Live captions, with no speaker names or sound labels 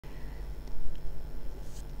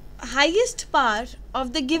highest power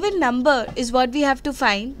of the given number is what we have to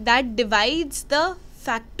find that divides the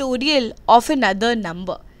factorial of another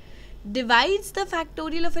number. Divides the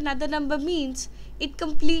factorial of another number means it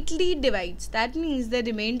completely divides. That means the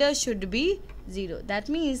remainder should be 0. That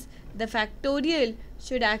means the factorial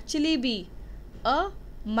should actually be a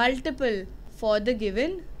multiple for the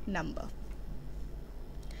given number.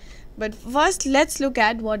 But first let's look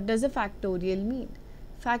at what does a factorial mean.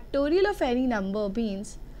 Factorial of any number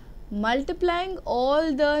means multiplying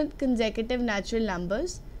all the consecutive natural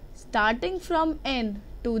numbers starting from n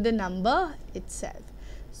to the number itself.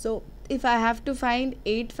 So if I have to find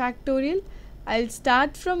 8 factorial, I'll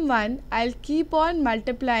start from 1, I'll keep on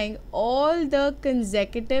multiplying all the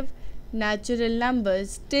consecutive natural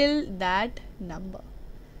numbers till that number.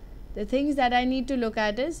 The things that I need to look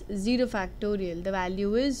at is 0 factorial, the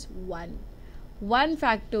value is 1. 1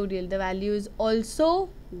 factorial, the value is also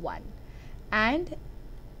 1. And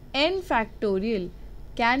n factorial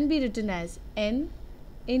can be written as n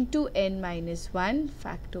into n minus 1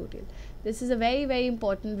 factorial. This is a very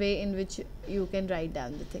important way in which you can write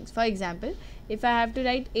down the things. For example, if I have to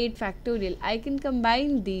write 8 factorial, I can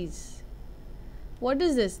combine these. What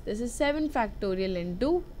is this? This is 7 factorial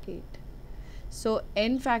into 8. So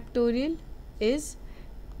n factorial is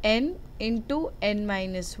n into n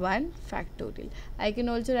minus 1 factorial. I can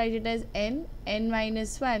also write it as n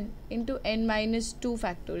minus 1 into n minus 2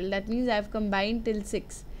 factorial. That means I have combined till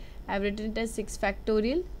 6. I have written it as 6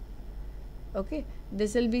 factorial. Okay,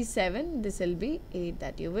 this will be 7, this will be 8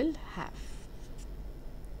 that you will have.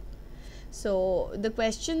 So the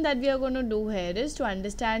question that we are going to do here is to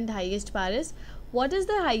understand highest power is what is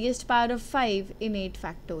the highest power of 5 in 8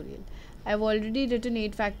 factorial. I have already written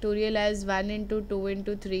 8 factorial as 1 into 2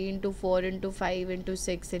 into 3 into 4 into 5 into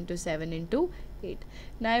 6 into 7 into 8.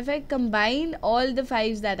 Now if I combine all the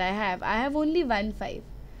 5s that I have only one 5.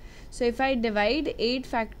 So if I divide 8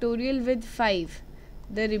 factorial with 5,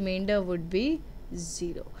 the remainder would be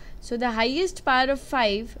 0. So the highest power of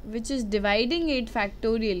 5, which is dividing 8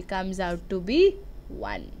 factorial, comes out to be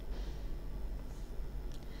 1.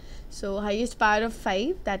 So highest power of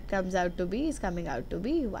 5 that comes out to be is coming out to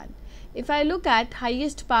be 1. If I look at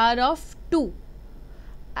highest power of 2,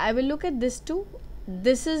 I will look at this 2.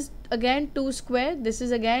 This is again 2 square, this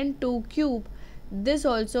is again 2 cube, this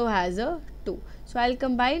also has a 2. So I'll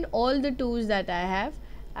combine all the 2's that I have,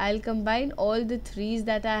 I'll combine all the 3's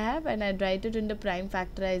that I have, and I'll write it in the prime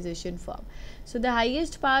factorization form. So the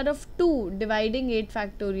highest power of 2 dividing 8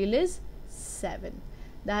 factorial is 7.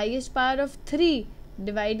 The highest power of 3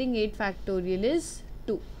 dividing 8 factorial is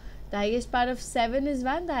 2. The highest power of 7 is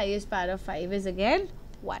 1. The highest power of 5 is again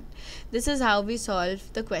 1. This is how we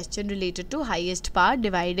solve the question related to highest power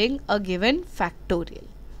dividing a given factorial.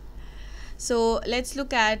 So let's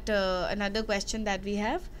look at another question that we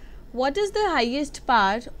have. What is the highest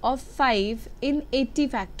power of 5 in 80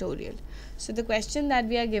 factorial? So the question that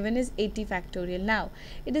we are given is 80 factorial. Now,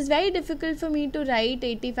 it is very difficult for me to write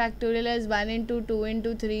 80 factorial as 1 into 2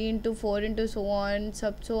 into 3 into 4 into so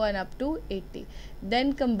on up to 80.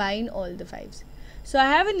 Then combine all the 5's. So I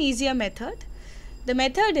have an easier method. The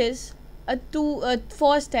method is a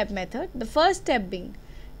 4-step method. The first step being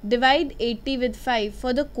divide 80 with 5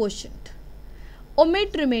 for the quotient.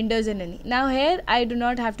 Omit remainders in any. Now here I do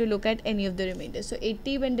not have to look at any of the remainders. So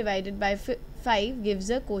 80 when divided by 5 gives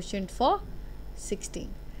a quotient for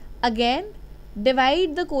 16. Again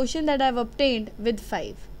divide the quotient that I have obtained with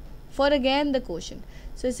 5 for again the quotient.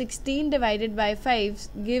 So 16 divided by 5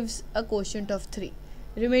 gives a quotient of 3.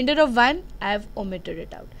 Remainder of 1 I have omitted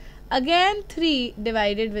it out. Again 3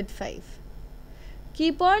 divided with 5.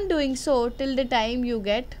 Keep on doing so till the time you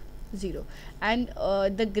get 0. And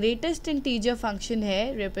the greatest integer function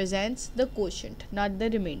here represents the quotient, not the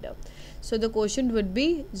remainder. So the quotient would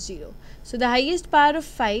be 0. So the highest power of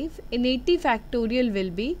 5 in 80 factorial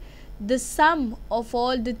will be the sum of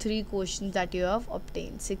all the 3 quotients that you have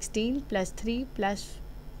obtained. 16 plus 3 plus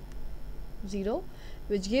 0,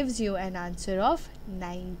 which gives you an answer of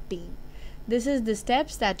 19. This is the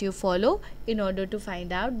steps that you follow in order to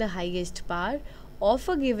find out the highest power of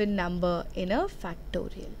a given number in a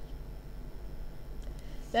factorial.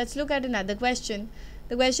 Let's look at another question.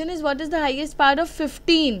 The question is, what is the highest power of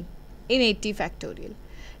 15 in 80 factorial?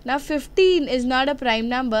 Now 15 is not a prime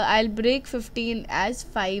number. I'll break 15 as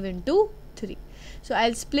 5 into 3. So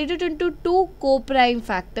I'll split it into 2 co-prime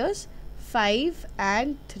factors, 5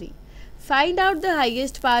 and 3. Find out the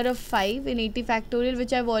highest power of 5 in 80 factorial,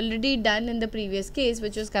 which I've already done in the previous case,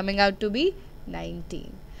 which was coming out to be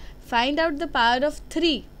 19. Find out the power of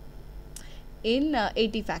 3 in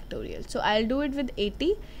 80 factorial. So I'll do it with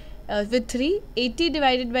 80. with 3. 80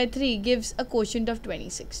 divided by 3 gives a quotient of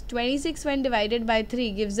 26. 26 when divided by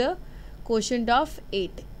 3 gives a quotient of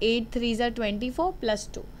 8. 8 3s are 24 plus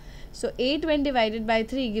 2. So 8 when divided by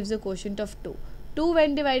 3 gives a quotient of 2. 2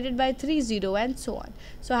 when divided by 3, 0, and so on.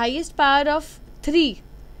 So highest power of 3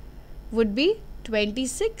 would be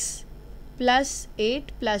 26 plus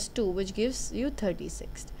 8 plus 2, which gives you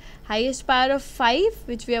 36. Highest power of 5,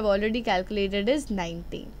 which we have already calculated, is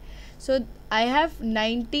 19. So I have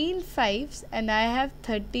 19 5s and I have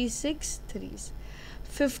 36 3s.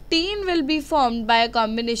 15 will be formed by a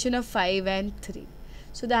combination of 5 and 3.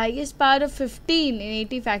 So the highest power of 15 in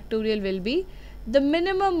 80 factorial will be the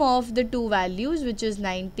minimum of the two values, which is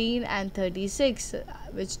 19 and 36,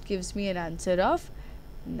 which gives me an answer of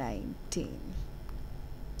 19.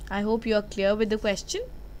 I hope you are clear with the question.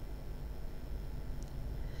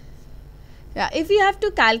 Yeah, if you have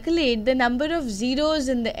to calculate the number of zeros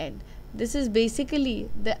in the end, this is basically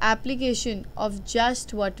the application of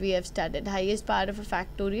just what we have studied. Highest power of a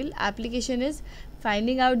factorial application is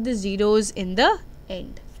finding out the zeros in the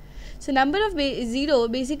end. So number of 0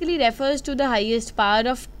 basically refers to the highest power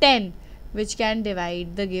of 10, which can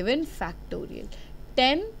divide the given factorial.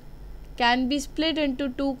 10 can be split into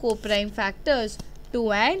two co-prime factors,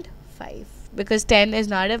 2 and 5, because 10 is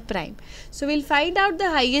not a prime. So we'll find out the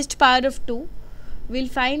highest power of 2, we'll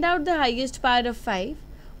find out the highest power of 5.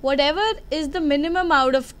 Whatever is the minimum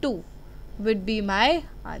out of 2 would be my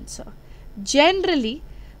answer. Generally,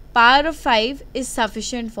 power of 5 is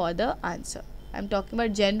sufficient for the answer. I'm talking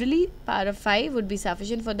about generally, power of 5 would be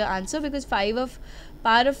sufficient for the answer, because power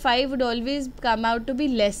of 5 would always come out to be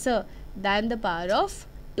lesser than the power of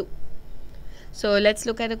 2. So let's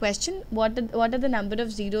look at a question. What are the number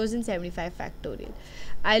of zeros in 75 factorial?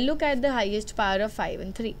 I'll look at the highest power of 5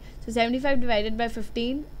 and 3. So 75 divided by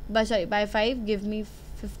by 5 give me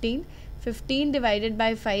 15. 15 divided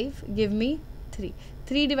by 5 give me 3.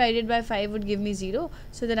 3 divided by 5 would give me 0.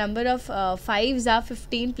 So the number of 5s are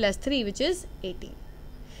 15 plus 3, which is 18.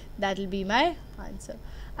 That will be my answer.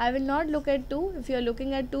 I will not look at 2. If you are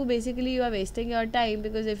looking at 2, basically you are wasting your time,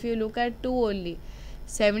 because if you look at 2 only,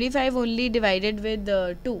 75 only divided with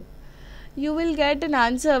 2, you will get an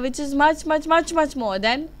answer which is much more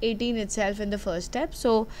than 18 itself in the first step.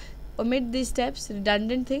 So omit these steps,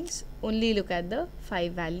 redundant things. Only look at the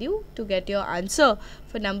 5 value to get your answer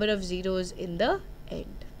for number of zeros in the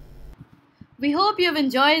end. We hope you have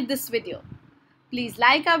enjoyed this video. Please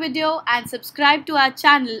like our video and subscribe to our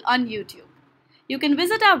channel on YouTube. You can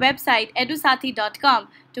visit our website edusathi.com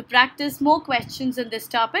to practice more questions on this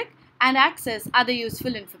topic and access other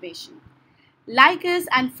useful information. Like us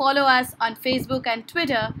and follow us on Facebook and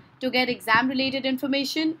Twitter to get exam related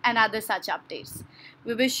information and other such updates.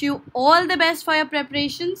 We wish you all the best for your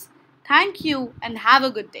preparations. Thank you and have a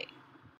good day.